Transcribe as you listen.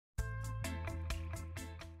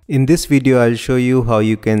In this video, I'll show you how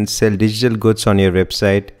you can sell digital goods on your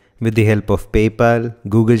website with the help of PayPal,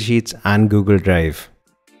 Google Sheets, and Google Drive.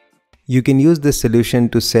 You can use this solution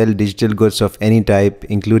to sell digital goods of any type,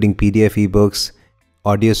 including PDF ebooks,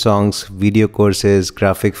 audio songs, video courses,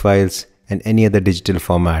 graphic files, and any other digital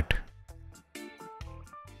format.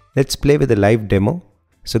 Let's play with a live demo.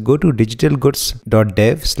 So go to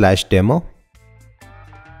digitalgoods.dev/demo.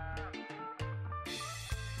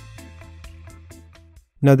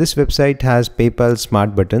 Now this website has PayPal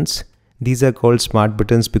smart buttons. These are called smart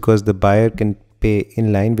buttons because the buyer can pay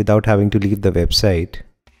inline without having to leave the website.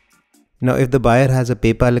 Now if the buyer has a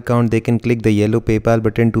PayPal account, they can click the yellow PayPal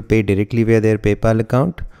button to pay directly via their PayPal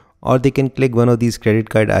account, or they can click one of these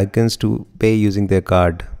credit card icons to pay using their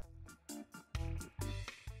card.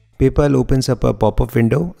 PayPal opens up a pop-up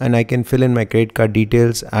window and I can fill in my credit card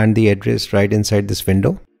details and the address right inside this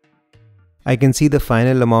window. I can see the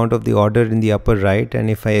final amount of the order in the upper right, and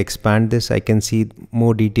if I expand this, I can see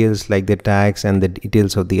more details like the tags and the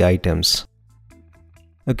details of the items.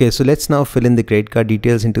 Okay, so let's now fill in the credit card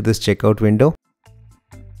details into this checkout window.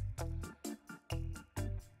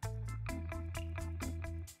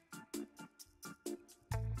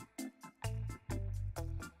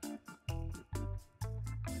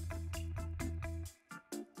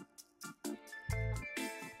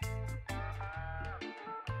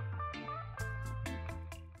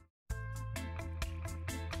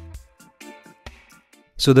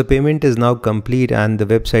 So the payment is now complete and the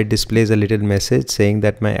website displays a little message saying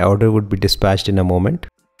that my order would be dispatched in a moment.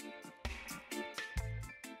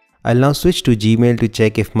 I'll now switch to Gmail to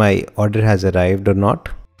check if my order has arrived or not.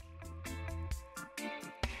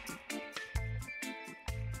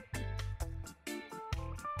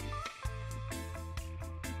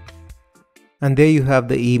 And there you have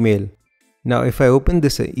the email. Now if I open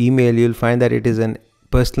this email, you'll find that it is an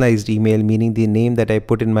personalized email, meaning the name that I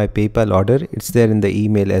put in my PayPal order, it's there in the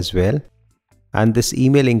email as well. And this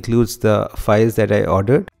email includes the files that I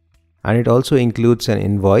ordered, and it also includes an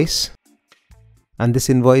invoice. And this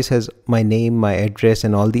invoice has my name, my address,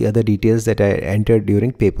 and all the other details that I entered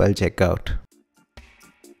during PayPal checkout.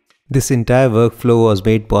 This entire workflow was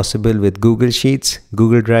made possible with Google Sheets,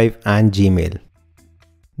 Google Drive, and Gmail.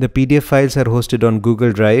 The PDF files are hosted on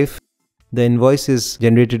Google Drive. The invoice is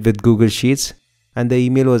generated with Google Sheets, and the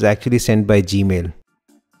email was actually sent by Gmail.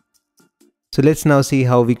 So let's now see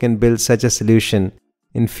how we can build such a solution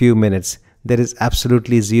in few minutes. There is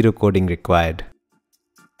absolutely zero coding required.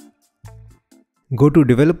 Go to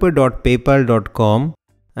developer.paypal.com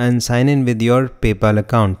and sign in with your PayPal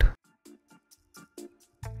account.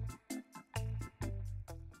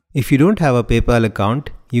 If you don't have a PayPal account,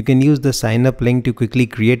 you can use the sign up link to quickly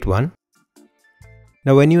create one.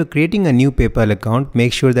 Now when you are creating a new PayPal account,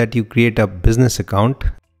 make sure that you create a business account.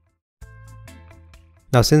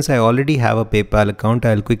 Now since I already have a PayPal account,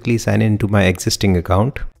 I'll quickly sign in to my existing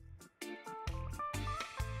account.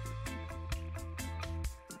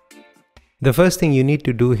 The first thing you need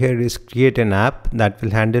to do here is create an app that will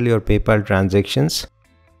handle your PayPal transactions.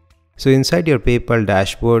 So inside your PayPal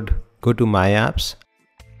dashboard, go to My Apps.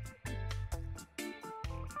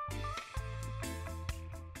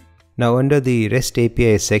 Now under the REST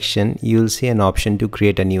API section, you'll see an option to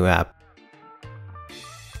create a new app.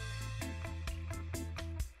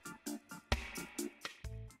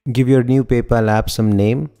 Give your new PayPal app some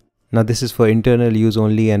name. Now this is for internal use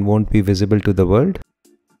only and won't be visible to the world.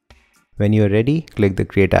 When you are ready, click the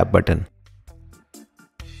Create App button.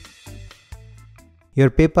 Your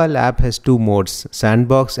PayPal app has two modes,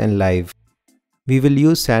 Sandbox and Live. We will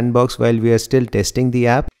use Sandbox while we are still testing the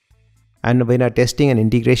app. And when our testing and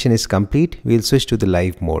integration is complete, we'll switch to the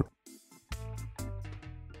live mode.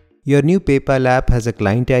 Your new PayPal app has a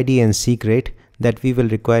client ID and secret that we will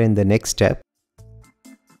require in the next step.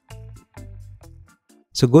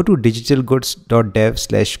 So go to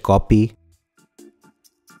digitalgoods.dev/copy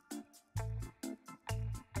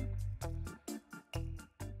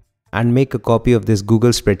and make a copy of this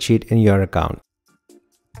Google spreadsheet in your account.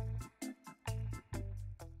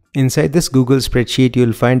 Inside this Google spreadsheet,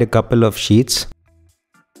 you'll find a couple of sheets.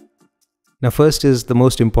 Now first is the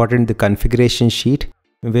most important, the configuration sheet,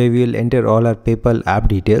 where we will enter all our PayPal app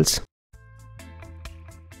details.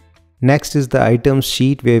 Next is the items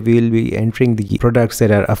sheet, where we will be entering the products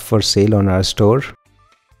that are up for sale on our store.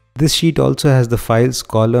 This sheet also has the files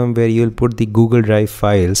column where you will put the Google Drive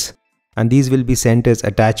files, and these will be sent as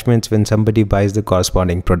attachments when somebody buys the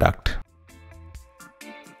corresponding product.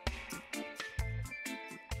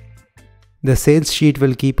 The sales sheet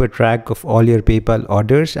will keep a track of all your PayPal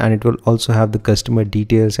orders, and it will also have the customer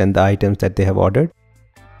details and the items that they have ordered.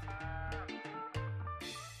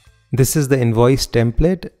 This is the invoice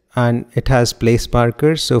template and it has place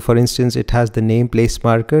markers. So for instance, it has the name place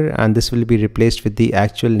marker and this will be replaced with the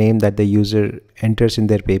actual name that the user enters in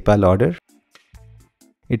their PayPal order.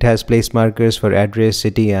 It has place markers for address,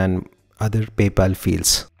 city and other PayPal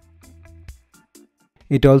fields.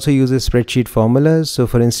 It also uses spreadsheet formulas. So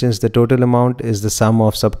for instance, the total amount is the sum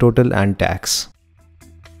of subtotal and tax.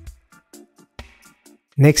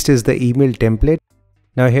 Next is the email template.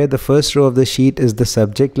 Now here the first row of the sheet is the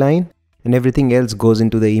subject line and everything else goes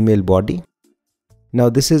into the email body. Now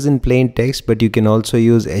this is in plain text, but you can also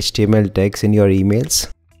use HTML text in your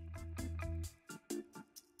emails.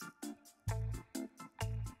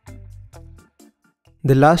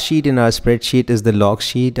 The last sheet in our spreadsheet is the log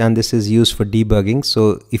sheet and this is used for debugging.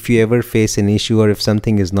 So if you ever face an issue or if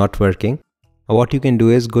something is not working, what you can do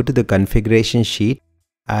is go to the configuration sheet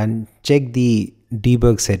and check the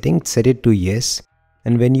debug setting, set it to yes.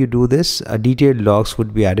 And when you do this, detailed logs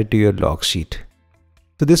would be added to your log sheet.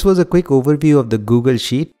 So this was a quick overview of the Google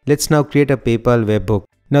Sheet. Let's now create a PayPal webhook.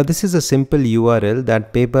 Now this is a simple URL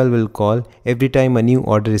that PayPal will call every time a new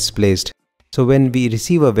order is placed. So when we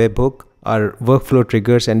receive a webhook, our workflow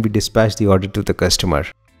triggers and we dispatch the order to the customer.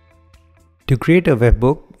 To create a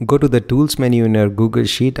webhook, go to the Tools menu in your Google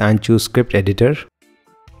Sheet and choose Script Editor.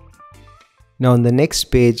 Now on the next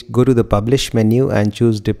page, go to the Publish menu and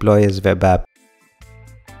choose Deploy as Web App.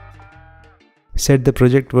 Set the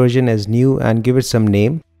project version as new and give it some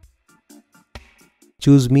name.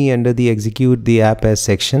 Choose Me under the Execute the App As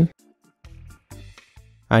section.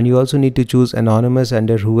 And you also need to choose Anonymous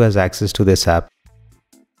under Who has access to this app.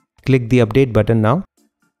 Click the Update button now.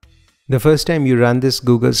 The first time you run this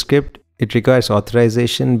Google script, it requires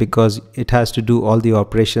authorization because it has to do all the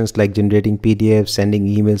operations like generating PDFs, sending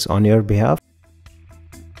emails on your behalf.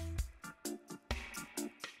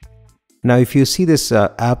 Now if you see this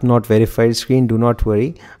app not verified screen, do not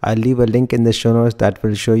worry. I'll leave a link in the show notes that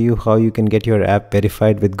will show you how you can get your app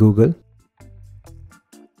verified with Google.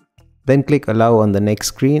 Then click Allow on the next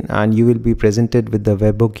screen and you will be presented with the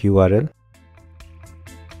webhook URL.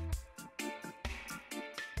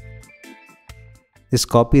 Just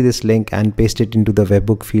copy this link and paste it into the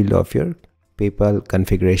webhook field of your PayPal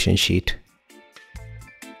configuration sheet.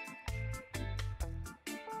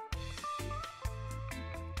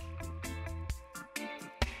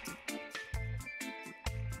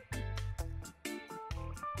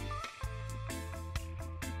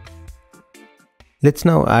 Let's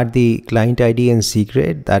now add the client ID and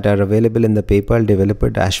secret that are available in the PayPal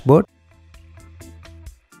developer dashboard.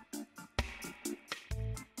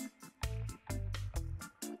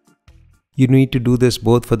 You need to do this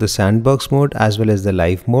both for the sandbox mode as well as the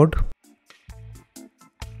live mode.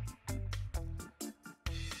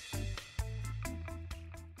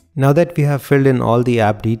 Now that we have filled in all the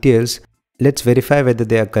app details, let's verify whether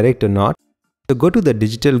they are correct or not. So go to the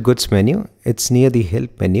Digital Goods menu, it's near the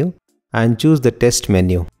Help menu, and choose the Test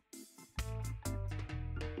menu.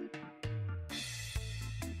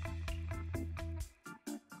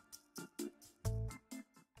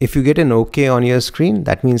 If you get an OK on your screen,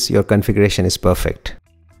 that means your configuration is perfect.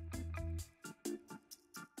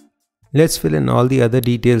 Let's fill in all the other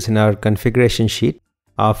details in our configuration sheet.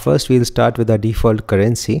 First, we'll start with our default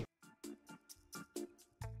currency.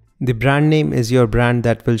 The brand name is your brand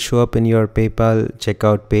that will show up in your PayPal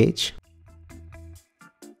checkout page.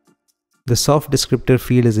 The soft descriptor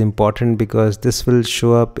field is important because this will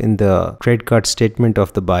show up in the credit card statement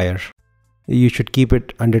of the buyer. You should keep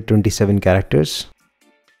it under 27 characters.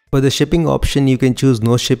 For the shipping option, you can choose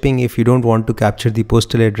no shipping if you don't want to capture the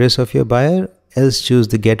postal address of your buyer, else choose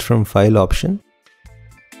the get from file option.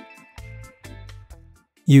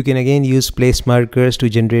 You can again use place markers to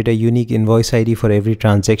generate a unique invoice ID for every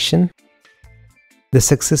transaction. The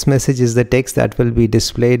success message is the text that will be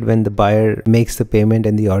displayed when the buyer makes the payment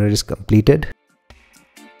and the order is completed.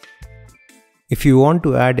 If you want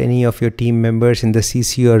to add any of your team members in the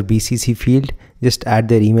CC or BCC field, just add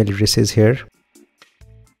their email addresses here.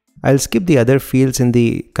 I'll skip the other fields in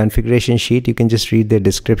the configuration sheet. You can just read their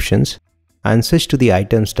descriptions and switch to the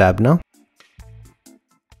items tab now.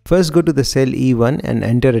 First, go to the cell E1 and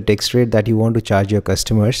enter a text rate that you want to charge your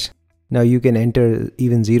customers. Now you can enter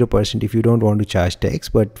even 0% if you don't want to charge tax,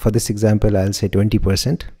 but for this example, I'll say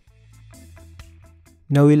 20%.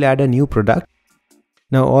 Now we'll add a new product.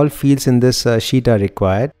 Now all fields in this sheet are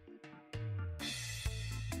required.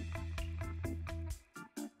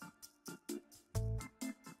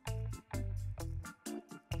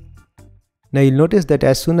 Now you'll notice that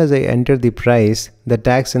as soon as I enter the price, the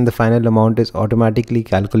tax and the final amount is automatically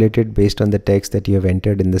calculated based on the text that you have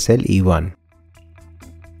entered in the cell E1.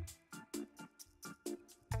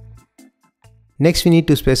 Next, we need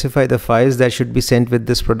to specify the files that should be sent with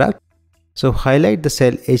this product. So highlight the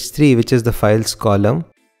cell H3, which is the files column,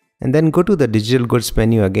 and then go to the digital goods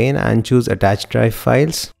menu again and choose attach drive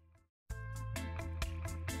files.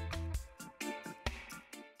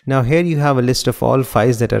 Now here you have a list of all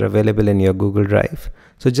files that are available in your Google Drive.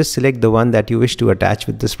 So just select the one that you wish to attach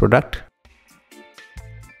with this product.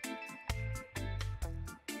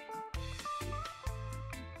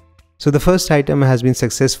 So the first item has been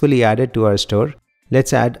successfully added to our store.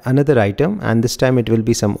 Let's add another item, and this time it will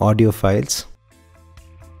be some audio files.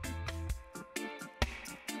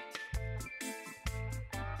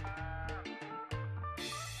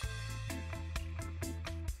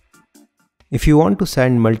 If you want to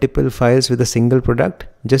send multiple files with a single product,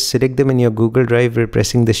 just select them in your Google Drive by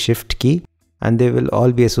pressing the Shift key, and they will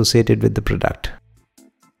all be associated with the product.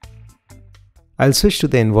 I'll switch to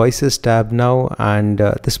the Invoices tab now, and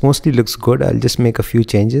this mostly looks good. I'll just make a few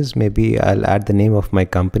changes. Maybe I'll add the name of my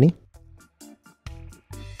company.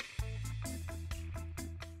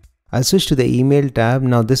 I'll switch to the Email tab.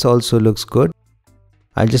 Now this also looks good.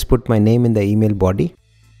 I'll just put my name in the email body.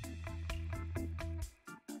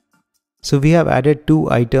 So we have added 2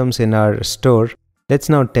 items in our store. Let's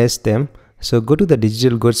now test them. So go to the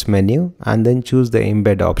Digital Goods menu and then choose the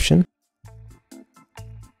Embed option.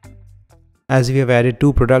 As we have added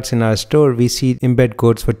 2 products in our store, we see embed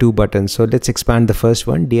codes for 2 buttons. So let's expand the first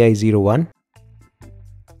one, DI01.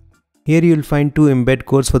 Here you will find 2 embed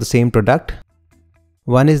codes for the same product.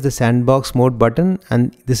 One is the sandbox mode button,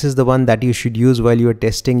 and this is the one that you should use while you are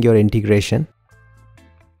testing your integration.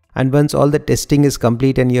 And once all the testing is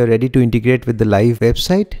complete and you are ready to integrate with the live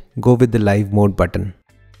website, go with the live mode button.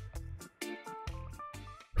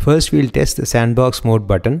 First we'll test the sandbox mode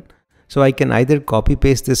button. So I can either copy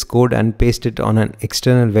paste this code and paste it on an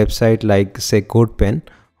external website like say CodePen,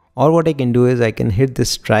 or what I can do is I can hit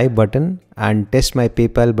this try button and test my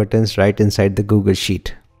PayPal buttons right inside the Google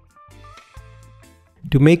Sheet.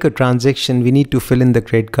 To make a transaction, we need to fill in the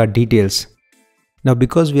credit card details. Now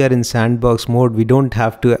because we are in sandbox mode, we don't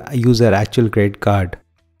have to use our actual credit card.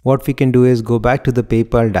 What we can do is go back to the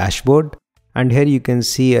PayPal dashboard, and here you can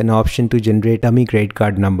see an option to generate dummy credit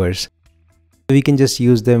card numbers. We can just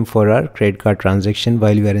use them for our credit card transaction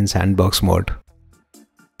while we are in sandbox mode.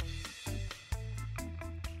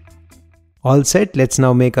 All set, let's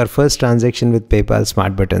now make our first transaction with PayPal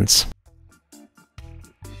Smart Buttons.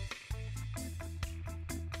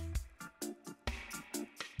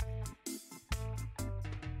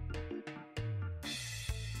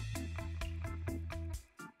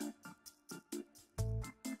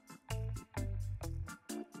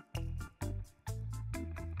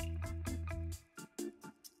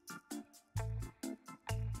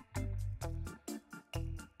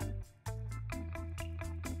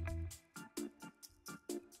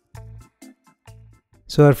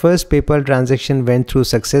 So our first PayPal transaction went through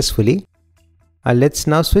successfully. Let's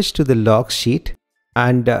now switch to the logs sheet,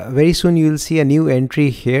 and very soon you will see a new entry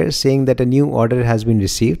here saying that a new order has been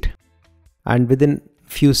received, and within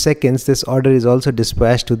few seconds this order is also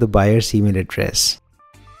dispatched to the buyer's email address.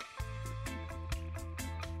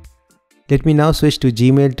 Let me now switch to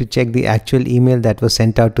Gmail to check the actual email that was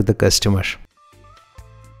sent out to the customer.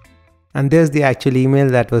 And there's the actual email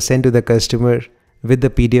that was sent to the customer with the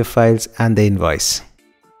PDF files and the invoice.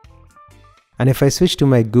 And if I switch to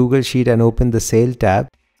my Google Sheet and open the Sale tab,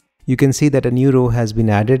 you can see that a new row has been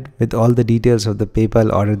added with all the details of the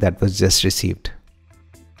PayPal order that was just received.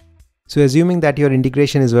 So assuming that your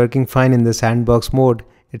integration is working fine in the sandbox mode,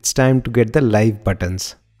 it's time to get the live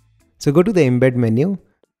buttons. So go to the Embed menu,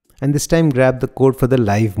 and this time grab the code for the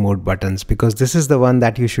live mode buttons, because this is the one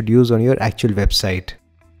that you should use on your actual website.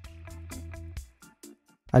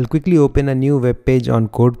 I'll quickly open a new web page on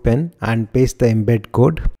CodePen and paste the embed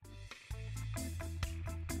code.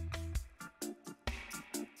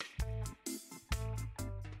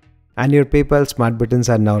 And your PayPal Smart Buttons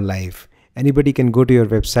are now live. Anybody can go to your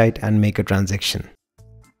website and make a transaction.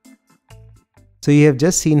 So you have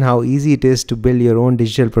just seen how easy it is to build your own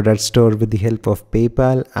digital product store with the help of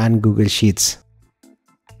PayPal and Google Sheets.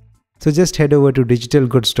 So just head over to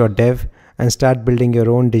digitalgoods.dev and start building your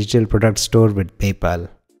own digital product store with PayPal.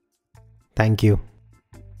 Thank you.